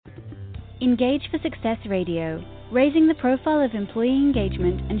Engage for Success Radio, raising the profile of employee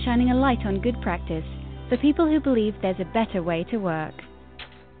engagement and shining a light on good practice for people who believe there's a better way to work.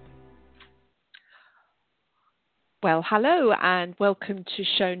 Well, hello and welcome to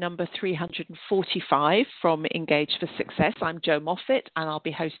show number 345 from Engage for Success. I'm Jo Moffatt and I'll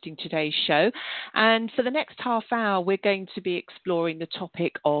be hosting today's show. And for the next half hour, we're going to be exploring the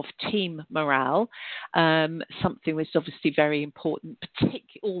topic of team morale, something that's obviously very important,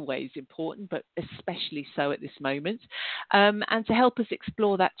 always important, but especially so at this moment. And to help us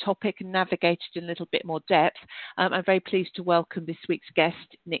explore that topic and navigate it in a little bit more depth, I'm very pleased to welcome this week's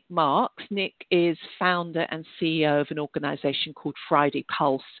guest, Nic Marks. Nic is founder and CEO of an organisation called Friday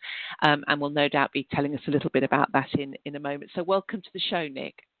Pulse, and will no doubt be telling us a little bit about that in a moment. So welcome to the show,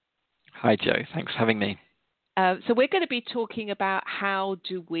 Nic. Hi, Jo. Thanks for having me. So we're going to be talking about how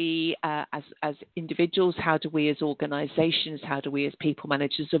do we, as individuals, how do we as organisations, how do we as people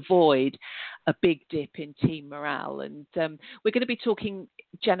managers avoid a big dip in team morale? And we're going to be talking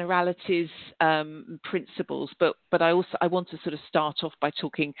generalities, principles, but I want to sort of start off by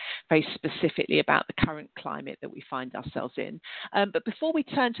talking very specifically about the current climate that we find ourselves in. But before we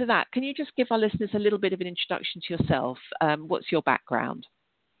turn to that, can you just give our listeners a little bit of an introduction to yourself? What's your background?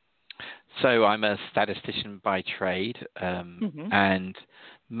 So I'm a statistician by trade, and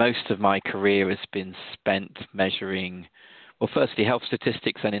most of my career has been spent measuring, well, firstly, health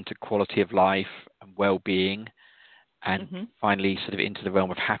statistics and into quality of life and well-being, and finally sort of into the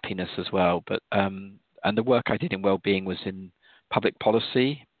realm of happiness as well. But and the work I did in well-being was in public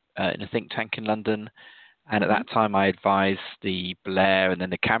policy in a think tank in London, and at that time I advised the Blair and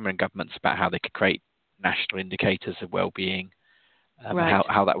then the Cameron governments about how they could create national indicators of well-being. Right.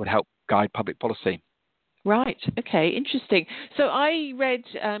 How that would help guide public policy. Right. Okay. Interesting. So I read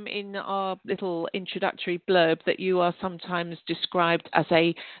in our little introductory blurb that you are sometimes described as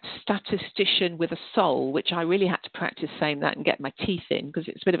a statistician with a soul, which I really had to practice saying that and get my teeth in because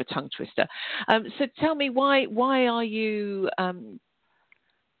it's a bit of a tongue twister. So tell me, why are you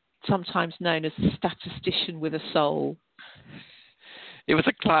sometimes known as a statistician with a soul? It was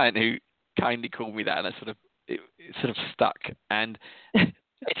a client who kindly called me that, and it sort of stuck. And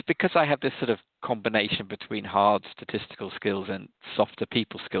it's because I have this sort of combination between hard statistical skills and softer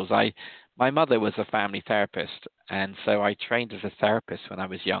people skills. My mother was a family therapist, and so I trained as a therapist when I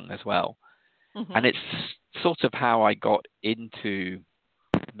was young as well. And it's sort of how I got into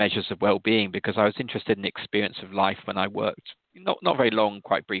measures of well-being, because I was interested in the experience of life when I worked, not very long,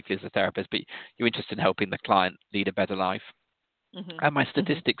 quite briefly as a therapist, but you're interested in helping the client lead a better life. And my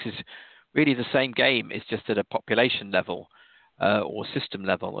statistics is really the same game. It's just at a population level or system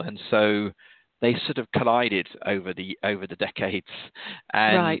level, and so they sort of collided over the decades.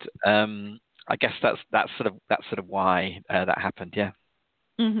 And right. I guess that's sort of why that happened. Yeah.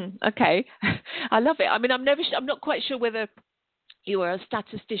 Okay, I love it. I mean, I'm not quite sure whether you are a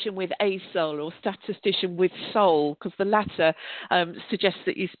statistician with a soul or statistician with soul, because the latter suggests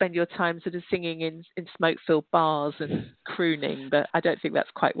that you spend your time sort of singing in smoke-filled bars and crooning, but I don't think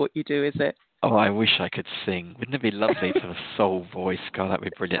that's quite what you do, is it? Oh, I wish I could sing. Wouldn't it be lovely to have a soul voice? God, that'd be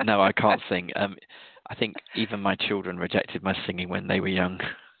brilliant. No, I can't sing. I think even my children rejected my singing when they were young.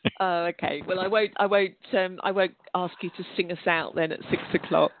 Oh, okay. Well, I won't ask you to sing us out then at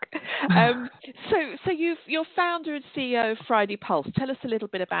 6:00. So you're founder and CEO of Friday Pulse. Tell us a little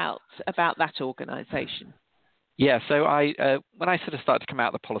bit about that organisation. Yeah. So when I sort of started to come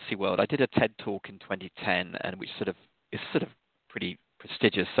out of the policy world, I did a TED talk in 2010, and which is pretty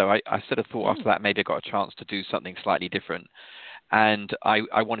prestigious. So I sort of thought after that maybe I got a chance to do something slightly different. And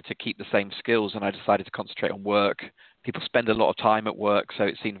I wanted to keep the same skills, and I decided to concentrate on work. People spend a lot of time at work, so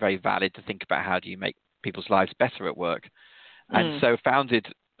it seemed very valid to think about how do you make people's lives better at work. And so founded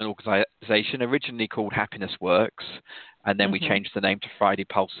an organisation originally called Happiness Works, and then we changed the name to Friday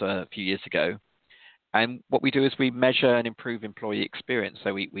Pulse a few years ago. And what we do is we measure and improve employee experience.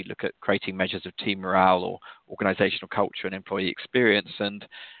 So we look at creating measures of team morale or organizational culture and employee experience,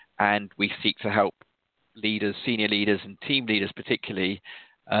 and we seek to help leaders, senior leaders and team leaders particularly,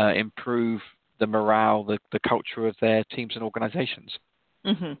 improve the morale, the culture of their teams and organizations.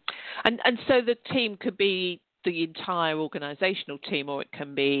 And so the team could be the entire organizational team, or it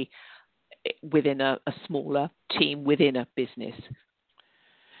can be within a smaller team within a business.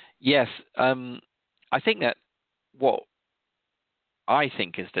 Yes. I think that what I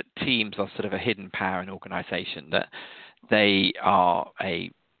think is that teams are sort of a hidden power in an organization, that they are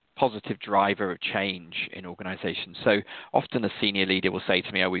a positive driver of change in organizations. So often a senior leader will say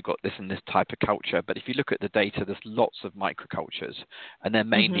to me, oh, we've got this and this type of culture. But if you look at the data, there's lots of microcultures, and they're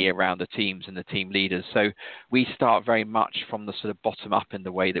mainly around the teams and the team leaders. So we start very much from the sort of bottom up in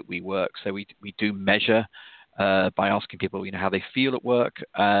the way that we work. So we do measure by asking people, how they feel at work,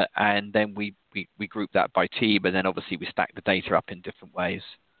 and then we group that by team, and then obviously we stack the data up in different ways.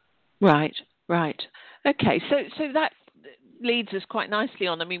 Right. Okay, so that leads us quite nicely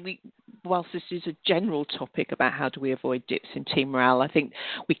on. I mean, whilst this is a general topic about how do we avoid dips in team morale, I think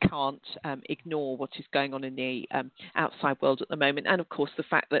we can't ignore what is going on in the outside world at the moment, and of course the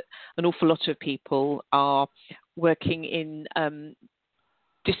fact that an awful lot of people are working in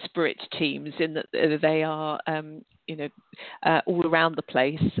disparate teams, in that they are all around the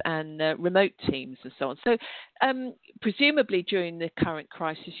place, and remote teams and so on. So presumably during the current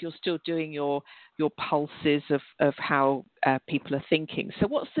crisis you're still doing your pulses of how people are thinking. So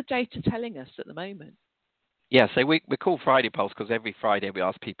what's the data telling us at the moment? Yeah, so we call Friday Pulse because every Friday we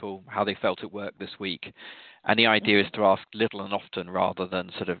ask people how they felt at work this week. And the idea is to ask little and often rather than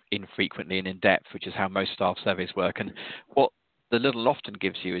sort of infrequently and in depth, which is how most staff surveys work. And what the little often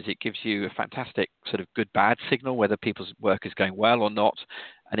gives you is it gives you a fantastic sort of good-bad signal whether people's work is going well or not,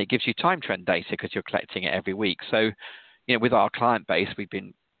 and it gives you time trend data because you're collecting it every week. So, with our client base, we've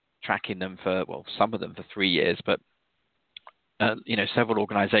been tracking them some of them for 3 years, but several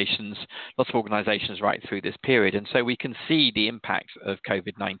organizations, lots of organizations right through this period, and so we can see the impact of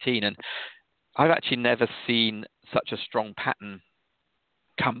COVID-19. And I've actually never seen such a strong pattern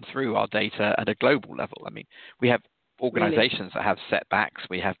come through our data at a global level. I mean, we have organizations that have setbacks,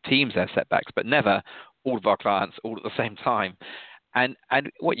 we have teams that have setbacks, but never all of our clients all at the same time. And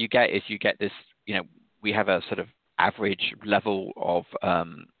what you get is this, we have a sort of average level of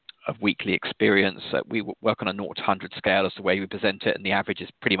weekly experience. We work on a 0 to 100 scale as the way we present it, and the average is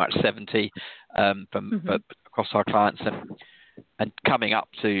pretty much 70 across our clients. And coming up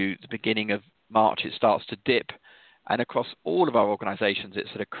to the beginning of March, it starts to dip. And across all of our organizations, it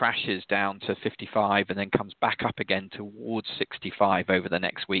sort of crashes down to 55 and then comes back up again towards 65 over the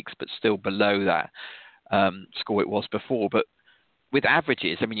next weeks, but still below that score it was before. But with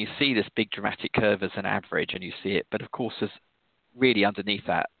averages, I mean, you see this big dramatic curve as an average, and you see it. But of course, there's really underneath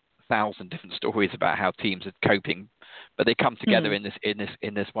that 1,000 different stories about how teams are coping, but they come together in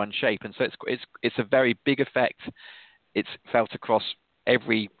this one shape. And so it's a very big effect. It's felt across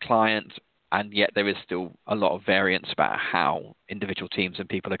every client, and yet there is still a lot of variance about how individual teams and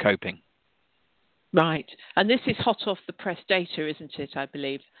people are coping. Right. And this is hot off the press data, isn't it, I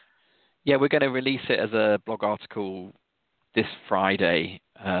believe? Yeah, we're going to release it as a blog article this Friday.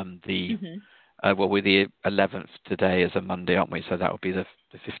 We're the 11th today as a Monday, aren't we? So that will be the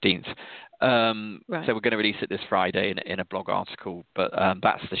 15th. Right. So we're going to release it this Friday in a blog article. But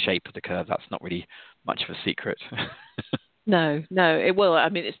that's the shape of the curve. That's not really much of a secret. No, it will. I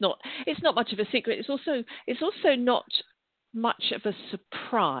mean, it's not much of a secret. It's also not much of a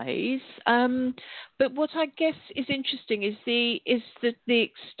surprise. But what I guess is interesting is the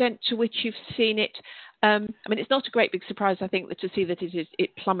extent to which you've seen it. I mean, it's not a great big surprise, I think, to see that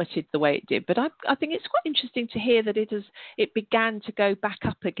it plummeted the way it did. But I think it's quite interesting to hear that it began to go back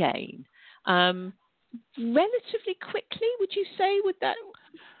up again, relatively quickly. Would you say? Would that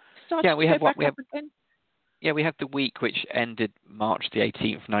start to go back up again? Yeah, we have the week which ended March the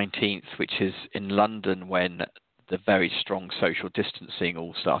 18th, 19th, which is in London when the very strong social distancing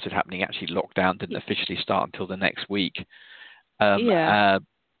all started happening. Actually, lockdown didn't officially start until the next week. But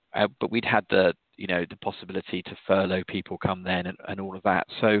we'd had the possibility to furlough people come then and all of that.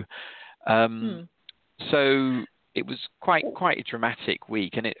 So, so it was quite a dramatic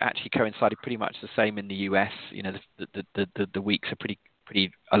week, and it actually coincided pretty much the same in the US. The weeks are pretty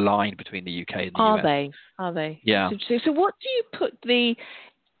aligned between the UK and the US. Are they? Yeah. So what do you put the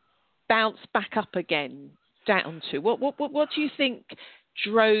bounce back up again down to? What do you think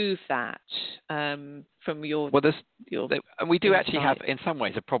drove that from your? Well, we do actually have, in some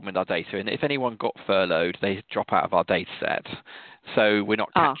ways, a problem with our data. And if anyone got furloughed, they drop out of our data set. So we're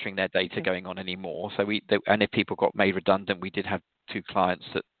not capturing their data going on anymore. So and if people got made redundant, we did have 2 clients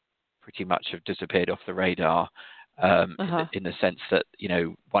that pretty much have disappeared off the radar. In the sense that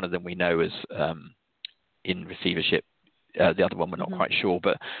one of them we know is in receivership, the other one we're not quite sure,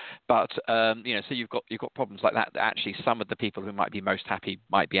 but so you've got problems like that actually some of the people who might be most happy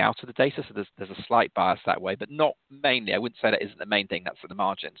might be out of the data, so there's a slight bias that way, but not mainly. I wouldn't say that isn't the main thing, that's at the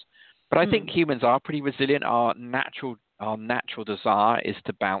margins. But I think humans are pretty resilient. Our natural desire is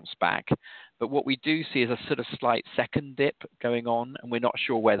to bounce back. But what we do see is a sort of slight second dip going on, and we're not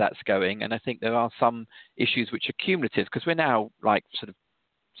sure where that's going. And I think there are some issues which are cumulative, because we're now like sort of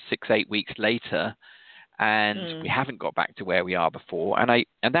 6-8 weeks later, and we haven't got back to where we are before. And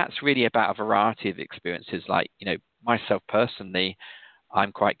that's really about a variety of experiences. Like, myself personally,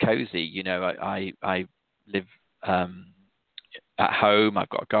 I'm quite cozy. I live at home. I've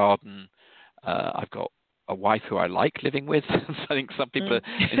got a garden. I've got a wife who I like living with. So I think some people are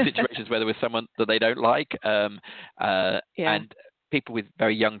in situations where they're with someone that they don't like. And people with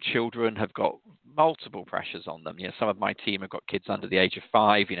very young children have got multiple pressures on them. Some of my team have got kids under the age of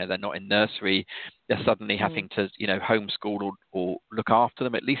 5. They're not in nursery. They're suddenly having to, homeschool or look after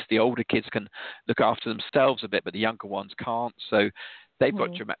them. At least the older kids can look after themselves a bit, but the younger ones can't. So they've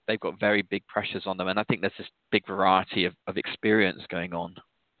got very big pressures on them. And I think there's this big variety of experience going on.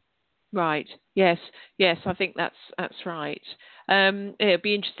 Right. Yes. I think that's right. It'd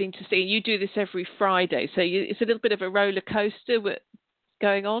be interesting to see. You do this every Friday, so it's a little bit of a roller coaster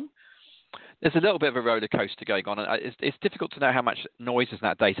going on. There's a little bit of a roller coaster going on, and it's difficult to know how much noise is in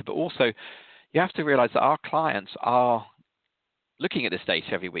that data. But also, you have to realise that our clients are looking at this data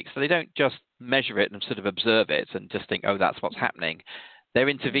every week, so they don't just measure it and sort of observe it and just think, oh, that's what's happening. They're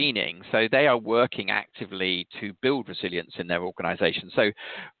intervening, so they are working actively to build resilience in their organisation. So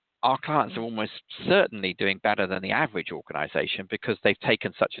our clients are almost certainly doing better than the average organisation because they've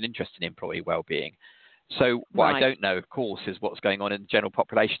taken such an interest in employee well-being. So what I don't know, of course, is what's going on in the general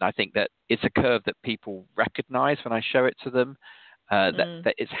population. I think that it's a curve that people recognise when I show it to them,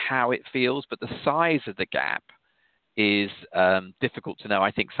 that it's how it feels, but the size of the gap is difficult to know.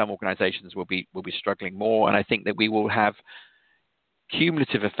 I think some organisations will be struggling more, and I think that we will have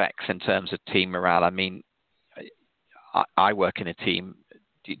cumulative effects in terms of team morale. I mean, I work in a team.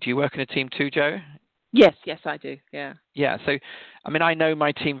 Do you work in a team too, Joe? Yes, I do. Yeah. Yeah. So, I mean, I know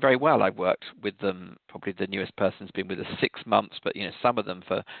my team very well. I've worked with them. Probably the newest person's been with us 6 months, but some of them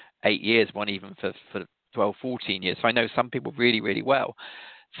for 8 years, one even for 12, 14 years. So I know some people really, really well.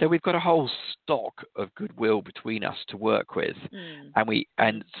 So we've got a whole stock of goodwill between us to work with,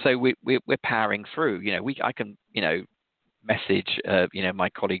 and so we're powering through. I can message my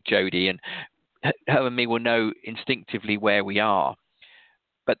colleague Jodie, and her and me will know instinctively where we are.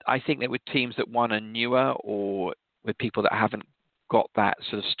 But I think that with teams that one are newer, or with people that haven't got that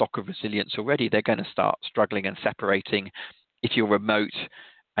sort of stock of resilience already, they're going to start struggling and separating. If you're remote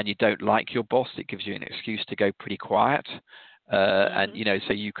and you don't like your boss, it gives you an excuse to go pretty quiet, and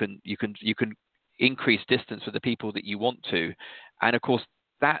so you can increase distance with the people that you want to, and of course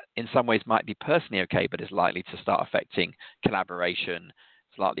that in some ways might be personally okay, but is likely to start affecting collaboration.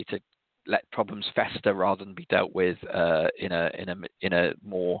 It's likely to let problems fester rather than be dealt with in a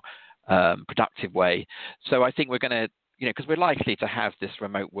more productive way. So I think we're going to, because we're likely to have this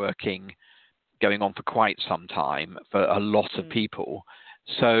remote working going on for quite some time for a lot of people.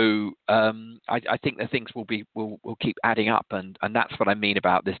 So I think that things will keep adding up, and that's what I mean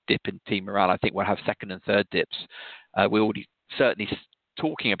about this dip in team morale. I think we'll have second and third dips. We're already certainly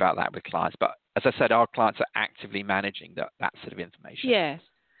talking about that with clients, but as I said, our clients are actively managing that sort of information. Yes.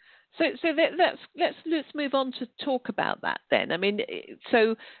 So let's move on to talk about that then. I mean,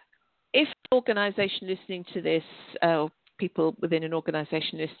 so if an organisation listening to this, people within an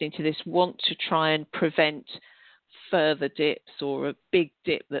organisation listening to this want to try and prevent further dips or a big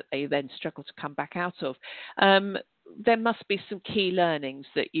dip that they then struggle to come back out of, there must be some key learnings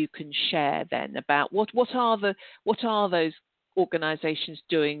that you can share then about what are those organisations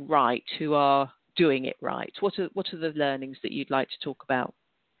doing right who are doing it right. What are the learnings that you'd like to talk about?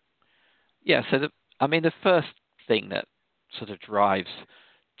 Yeah, so the first thing that sort of drives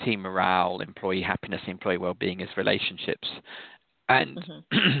team morale, employee happiness, employee well-being is relationships, and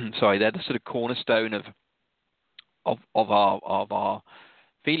they're the sort of cornerstone of our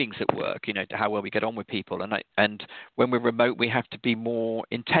feelings at work. How well we get on with people, and when we're remote, we have to be more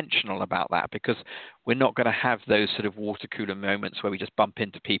intentional about that, because we're not going to have those sort of water cooler moments where we just bump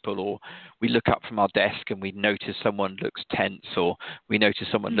into people, or we look up from our desk and we notice someone looks tense, or we notice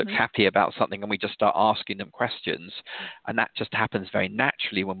someone looks happy about something, and we just start asking them questions, and that just happens very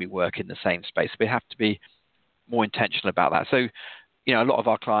naturally when we work in the same space. We have to be more intentional about that. So a lot of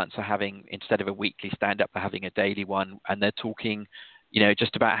our clients are having, instead of a weekly stand-up, they're having a daily one, and they're talking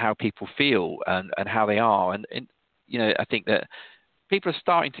just about how people feel and how they are. And I think that people are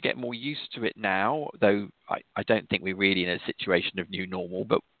starting to get more used to it now, though I don't think we're really in a situation of new normal,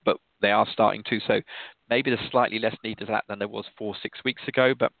 but they are starting to. So maybe there's slightly less need of that than there was 4-6 weeks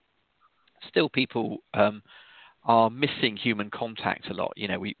ago, but still people are missing human contact a lot.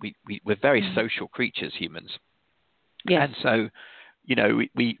 We're very social creatures, humans. Yes. And so,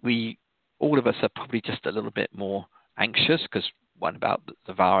 we all of us are probably just a little bit more anxious, because one, about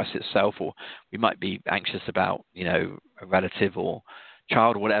the virus itself, or we might be anxious about, a relative or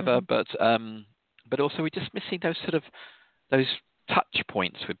child or whatever, but also we're just missing those touch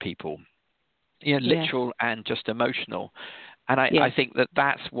points with people, literal and just emotional. And I think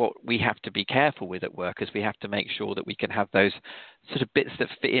that's what we have to be careful with at work, is we have to make sure that we can have those sort of bits that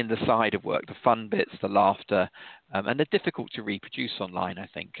fit in the side of work, the fun bits, the laughter, and they're difficult to reproduce online, I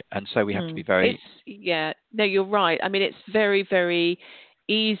think. And so we have to be very... No, you're right. I mean, it's very, very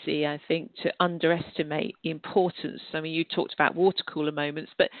easy, I think, to underestimate the importance. I mean, you talked about water cooler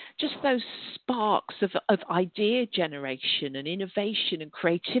moments, but just those sparks of idea generation and innovation and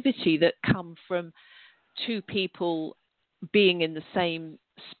creativity that come from two people being in the same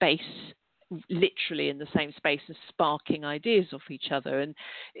space, literally in the same space, and sparking ideas off each other. And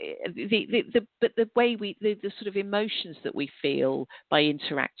the way the sort of emotions that we feel by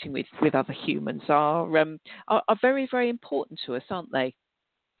interacting with other humans are very, very important to us, aren't they?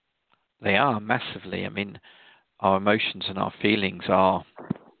 They are, massively. I mean, our emotions and our feelings are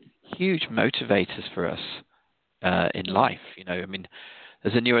huge motivators for us in life. I mean,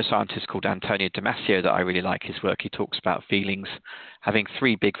 there's a neuroscientist called Antonio Damasio that I really like his work. He talks about feelings having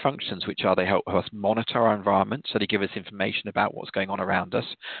three big functions, which are they help us monitor our environment, so they give us information about what's going on around us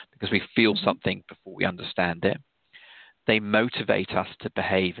because we feel something before we understand it. They motivate us to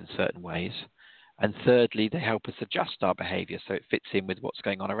behave in certain ways. And thirdly, they help us adjust our behavior so it fits in with what's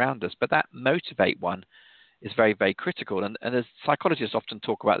going on around us. But that motivate one is very, very critical. And as psychologists often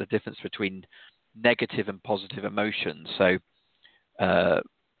talk about the difference between negative and positive emotions. So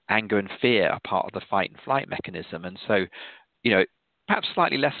anger and fear are part of the fight and flight mechanism. And so, perhaps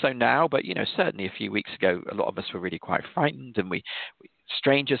slightly less so now, but, certainly a few weeks ago, a lot of us were really quite frightened, and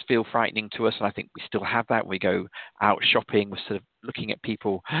strangers feel frightening to us. And I think we still have that. We go out shopping, we're sort of looking at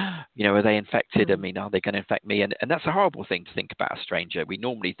people, are they infected? I mean, are they going to infect me? And that's a horrible thing to think about a stranger. We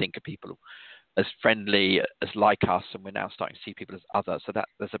normally think of people as friendly, as like us, and we're now starting to see people as other. So that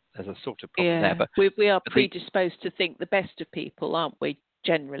there's a sort of problem there. But we are predisposed to think the best of people, aren't we?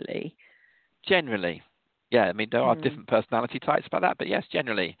 Generally, yeah. I mean, there are different personality types about that, but yes,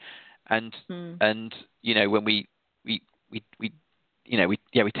 generally, and when we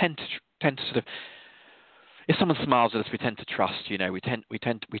tend to sort of, if someone smiles at us, we tend to trust. We tend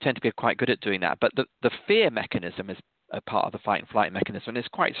to be quite good at doing that. But the fear mechanism is a part of the fight and flight mechanism, and it's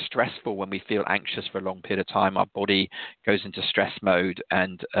quite stressful when we feel anxious for a long period of time. Our body goes into stress mode,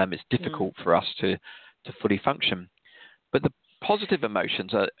 and it's difficult for us to fully function. But the positive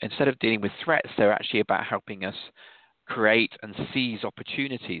emotions are, instead of dealing with threats, they're actually about helping us create and seize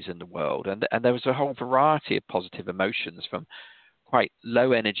opportunities in the world. And there was a whole variety of positive emotions, from quite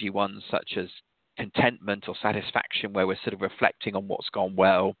low energy ones such as contentment or satisfaction, where we're sort of reflecting on what's gone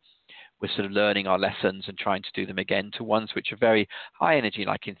well, we're sort of learning our lessons and trying to do them again, to ones which are very high energy,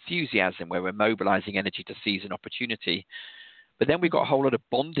 like enthusiasm, where we're mobilizing energy to seize an opportunity. But then we've got a whole lot of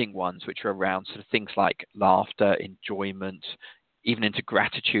bonding ones, which are around sort of things like laughter, enjoyment, even into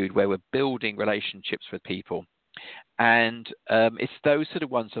gratitude, where we're building relationships with people. And it's those sort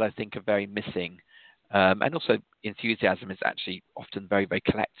of ones that I think are very missing. And also enthusiasm is actually often very, very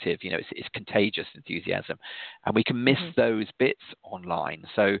collective. It's contagious enthusiasm. And we can miss those bits online.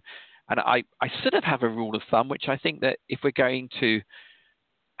 So, and I sort of have a rule of thumb, which I think that if we're going to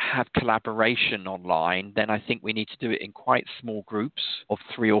have collaboration online, then I think we need to do it in quite small groups of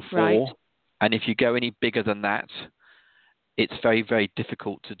 3 or 4. Right. And if you go any bigger than that, it's very, very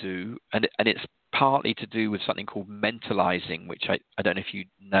difficult to do. And it's partly to do with something called mentalizing, which I don't know if you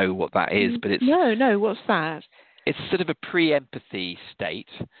know what that is, but it's... No, what's that? It's sort of a pre-empathy state,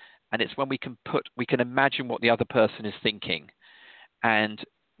 and it's when we can imagine what the other person is thinking, and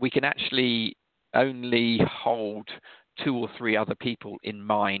we can actually only hold 2 or 3 other people in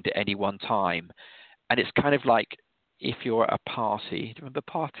mind at any one time. And it's kind of like if you're at a party. Do you remember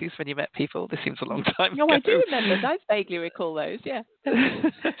parties when you met people? This seems a long time ago. No, I do remember. I vaguely recall those, yeah.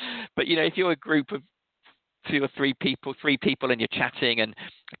 But, if you're a group of 2 or 3 people and you're chatting and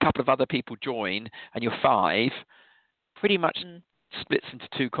a couple of other people join and you're 5, pretty much splits into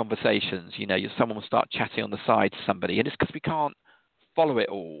 2 conversations. Someone will start chatting on the side to somebody, and it's because we can't follow it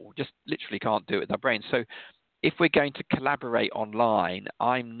all, just literally can't do it with our brains. So if we're going to collaborate online,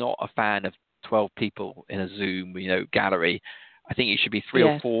 I'm not a fan of 12 people in a Zoom, gallery. I think it should be 3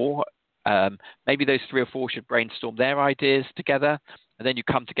 or 4. Maybe those 3 or 4 should brainstorm their ideas together, and then you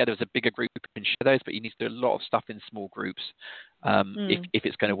come together as a bigger group and share those. But you need to do a lot of stuff in small groups if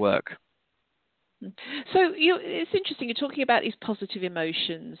it's going to work. So it's interesting. You're talking about these positive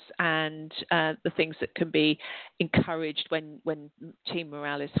emotions and the things that can be encouraged when team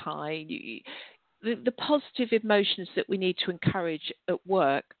morale is high. The positive emotions that we need to encourage at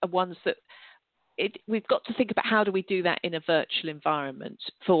work are ones that we've got to think about how do we do that in a virtual environment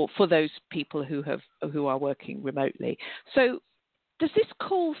for those people who are working remotely. So does this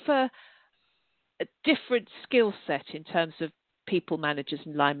call for a different skill set in terms of people managers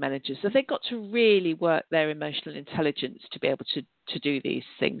and line managers? Have they got to really work their emotional intelligence to be able to do these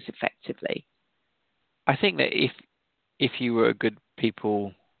things effectively? I think that if you were a good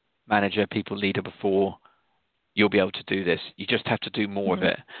people manager, people leader before, you'll be able to do this. You just have to do more of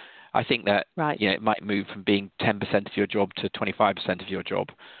it. I think that it might move from being 10% of your job to 25% of your job,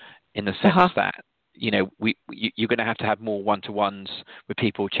 in the sense that you're going to have more one-to-ones with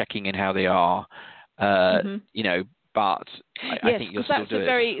people, checking in how they are. But I think you'll still do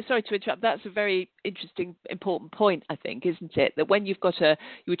it. Sorry to interrupt. That's a very interesting, important point, I think, isn't it? That when you've got you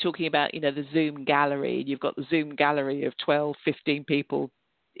were talking about, the Zoom gallery, and you've got the Zoom gallery of 12, 15 people,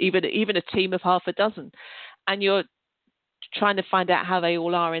 even a team of half a dozen, and you're trying to find out how they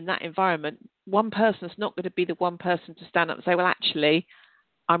all are in that environment. One person's not going to be the one person to stand up and say, well, actually,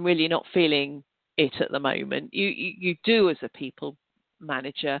 I'm really not feeling it at the moment. You do, as a people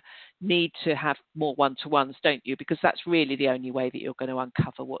manager, need to have more one-to-ones, don't you? Because that's really the only way that you're going to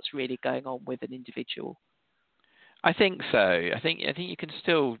uncover what's really going on with an individual. I think so. I think you can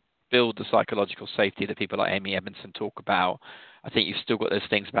still build the psychological safety that people like Amy Edmondson talk about. I think you've still got those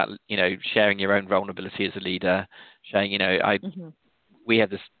things about, sharing your own vulnerability as a leader, sharing, we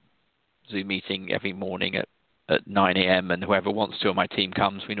have this Zoom meeting every morning at 9 a.m. and whoever wants to on my team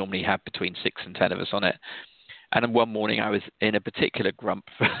comes. We normally have between 6 and 10 of us on it. And then one morning I was in a particular grump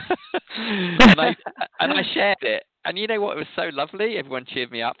and I shared it. And you know what? It was so lovely. Everyone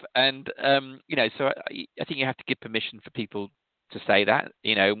cheered me up. And, so I think you have to give permission for people to say that.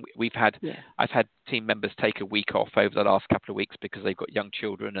 I've had team members take a week off over the last couple of weeks because they've got young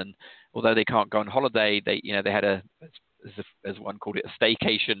children, and although they can't go on holiday, they had as one called it, a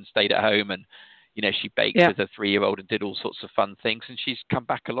staycation, stayed at home, and she baked with a 3-year-old and did all sorts of fun things, and she's come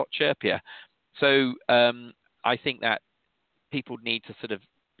back a lot chirpier. So I think that people need to sort of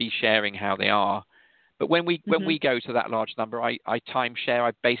be sharing how they are. But when we go to that large number, I time share.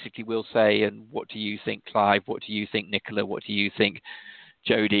 I basically will say, and what do you think, Clive? What do you think, Nicola? What do you think,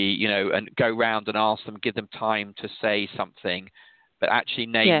 Jodie? And go round and ask them, give them time to say something, but actually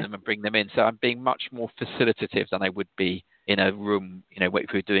name them and bring them in. So I'm being much more facilitative than I would be in a room, if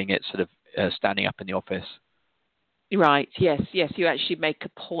we were doing it sort of standing up in the office. Right. Yes. You actually make a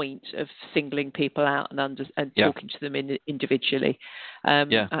point of singling people out and talking to them individually.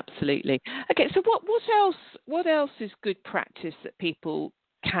 Absolutely. Okay. So what else is good practice that people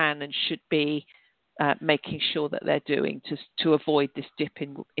can and should be making sure that they're doing to avoid this dip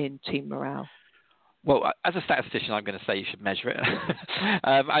in team morale? Well, as a statistician, I'm going to say you should measure it.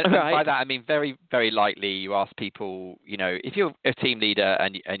 By that, I mean very, very lightly. You ask people, if you're a team leader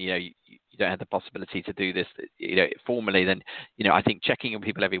and you don't have the possibility to do this, formally, then, I think checking on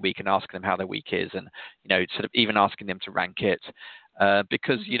people every week and asking them how their week is, and, sort of even asking them to rank it,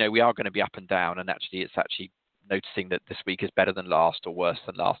 because, we are going to be up and down, and it's actually noticing that this week is better than last or worse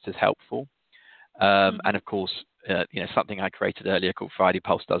than last is helpful. And of course, something I created earlier called Friday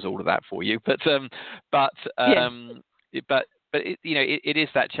Pulse does all of that for you. But it is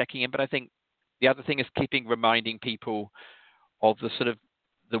that checking in. But I think the other thing is reminding people of the sort of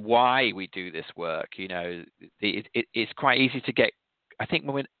the why we do this work. It's quite easy to get. I think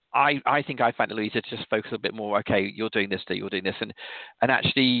I think I find it easier to just focus a bit more. Okay, you're doing this, you're doing this, and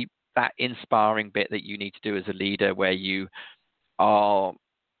actually that inspiring bit that you need to do as a leader, where you are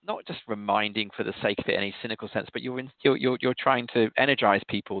not just reminding for the sake of it in any cynical sense, but you're trying to energize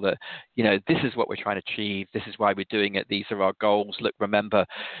people that, this is what we're trying to achieve. This is why we're doing it. These are our goals. Look, remember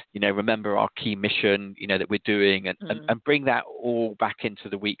our key mission, that we're doing, and bring that all back into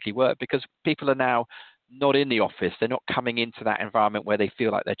the weekly work, because people are now not in the office. They're not coming into that environment where they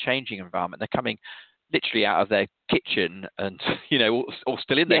feel like they're changing environment. They're coming literally out of their kitchen and, or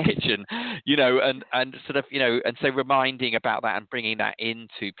still in their kitchen, and sort of, and so reminding about that and bringing that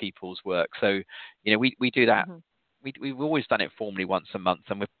into people's work. So, we do that. We've always done it formally once a month,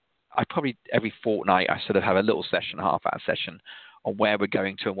 and I probably every fortnight I sort of have a little session, a half-hour session on where we're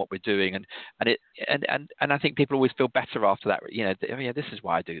going to and what we're doing, and I think people always feel better after that. This is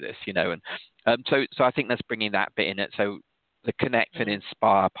why I do this, and so I think that's bringing that bit in it. So the connect and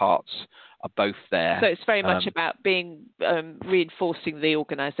inspire parts are both there. So it's very much about being reinforcing the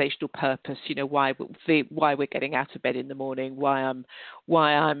organisational purpose. Why we're getting out of bed in the morning. Why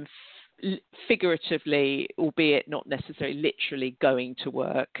I'm figuratively, albeit not necessarily literally, going to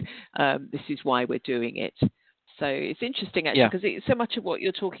work. This is why we're doing it. So it's interesting actually, because so much of what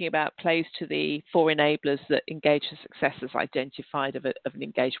you're talking about plays to the four enablers that Engage for Success has identified of an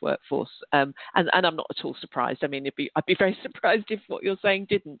engaged workforce. And I'm not at all surprised. I mean, I'd be very surprised if what you're saying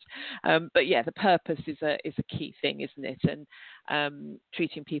didn't. But yeah, the purpose is a key thing, isn't it? And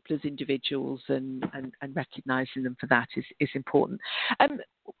treating people as individuals and recognising them for that is important.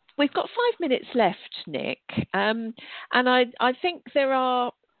 We've got 5 minutes left, Nic, and I think there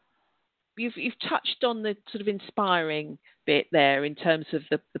are. You've touched on the sort of inspiring bit there in terms of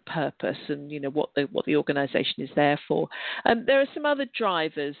the purpose and what the organisation is there for. There are some other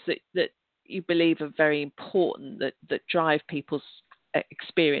drivers that you believe are very important that drive people's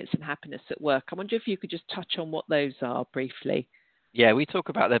experience and happiness at work. I wonder if you could just touch on what those are briefly. Yeah, we talk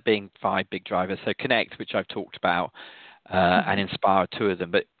about there being 5 big drivers. So connect, which I've talked about, and inspire, 2 of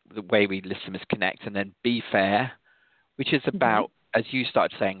them. But the way we list them is connect, and then be fair, which is about, as you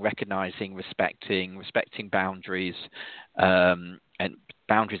started saying, recognizing, respecting boundaries, and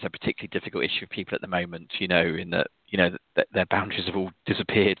boundaries are a particularly difficult issue for people at the moment, in that, that their boundaries have all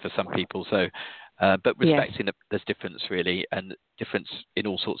disappeared for some people. So, but respecting that there's difference really, and difference in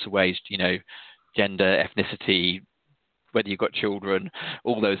all sorts of ways, gender, ethnicity, whether you've got children,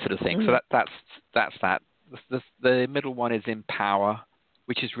 all those sort of things. So that's that. The middle one is empower,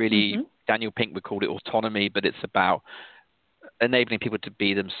 which is really, Daniel Pink would call it autonomy, but it's about enabling people to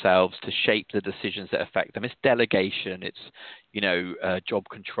be themselves, to shape the decisions that affect them. It's delegation. It's, job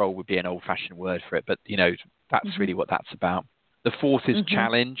control would be an old-fashioned word for it, but, that's really what that's about. The fourth is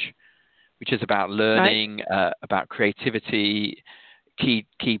challenge, which is about learning, about creativity. Key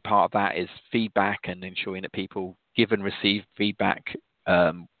part of that is feedback and ensuring that people give and receive feedback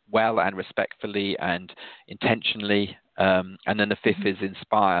well and respectfully and intentionally. And then the fifth is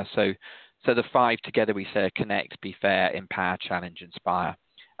inspire. So the 5 together we say connect, be fair, empower, challenge, inspire.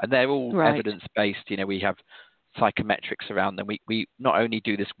 And they're all evidence-based. We have psychometrics around them. We not only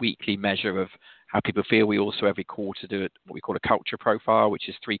do this weekly measure of how people feel, we also every quarter do what we call a culture profile, which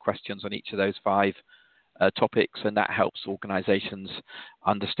is 3 questions on each of those 5 topics. And that helps organizations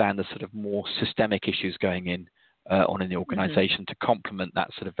understand the sort of more systemic issues going on in the organization to complement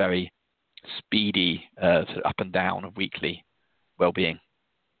that sort of very speedy sort of up and down of weekly well-being.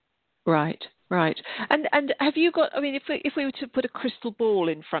 Right. And have you got? I mean, if we were to put a crystal ball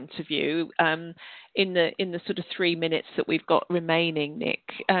in front of you, in the sort of 3 minutes that we've got remaining, Nic,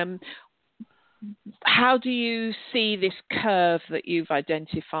 how do you see this curve that you've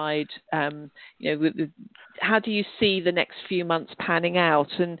identified? How do you see the next few months panning out,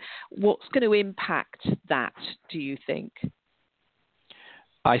 and what's going to impact that? Do you think?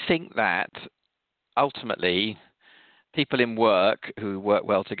 I think that ultimately, people in work who work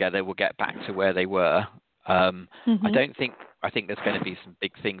well together will get back to where they were. I think there's going to be some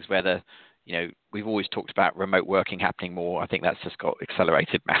big things where we've always talked about remote working happening more. I think that's just got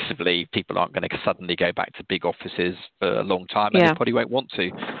accelerated massively. People aren't going to suddenly go back to big offices for a long time, and they probably won't want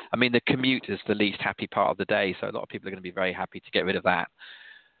to. I mean, the commute is the least happy part of the day, so a lot of people are going to be very happy to get rid of that.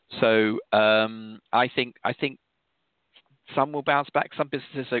 So I think some will bounce back. Some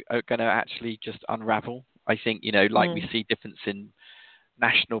businesses are going to actually just unravel. I think, we see difference in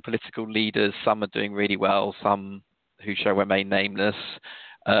national political leaders. Some are doing really well. Some who shall remain nameless,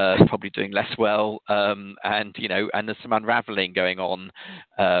 probably doing less well. And there's some unraveling going on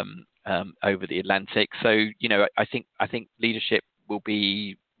over the Atlantic. So, I think leadership will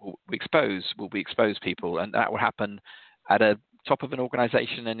expose people, and that will happen at a top of an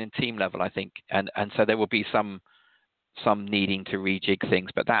organization and in team level, I think. And so there will be some needing to rejig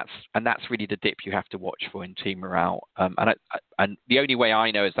things, but that's really the dip you have to watch for in team morale. And the only way I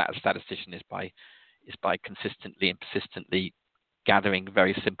know is that as a statistician is by consistently and persistently gathering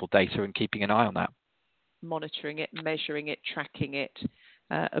very simple data and keeping an eye on that, monitoring it, measuring it, tracking it,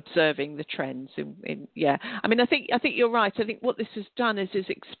 observing the trends. I mean, I think you're right. I think what this has done is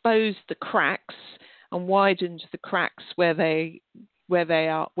exposed the cracks and widened the cracks where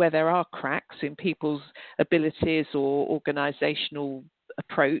there are cracks in people's abilities or organisational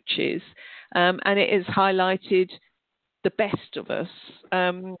approaches, and it has highlighted the best of us,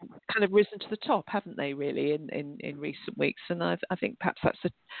 kind of risen to the top, haven't they? Really, in recent weeks, and I think perhaps that's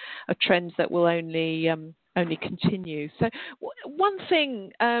a trend that will only continue. So, one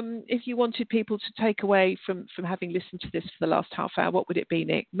thing, if you wanted people to take away from having listened to this for the last half hour, what would it be,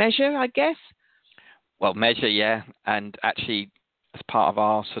 Nic? Measure, I guess. Well, measure, yeah, and actually, as part of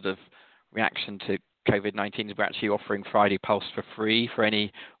our sort of reaction to COVID-19, we're actually offering Friday Pulse for free for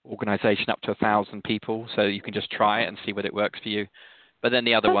any organisation up to 1,000 people. So you can just try it and see whether it works for you. But then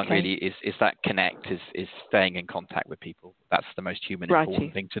the other one really is that connect, is staying in contact with people. That's the most human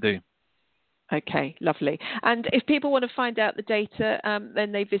important thing to do. Okay, lovely. And if people want to find out the data,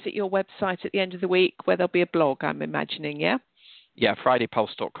 then they visit your website at the end of the week where there'll be a blog, I'm imagining, yeah? Yeah,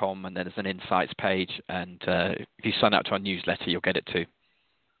 fridaypulse.com, and then there's an insights page. And if you sign up to our newsletter, you'll get it too.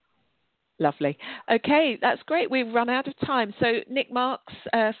 Lovely. Okay, that's great. We've run out of time. So Nic Marks,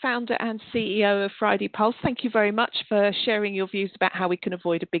 founder and CEO of Friday Pulse, thank you very much for sharing your views about how we can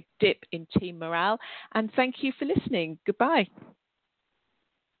avoid a big dip in team morale. And thank you for listening. Goodbye.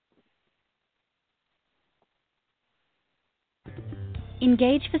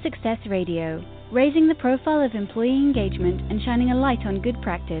 Engage for Success Radio, raising the profile of employee engagement and shining a light on good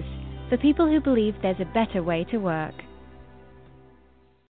practice for people who believe there's a better way to work.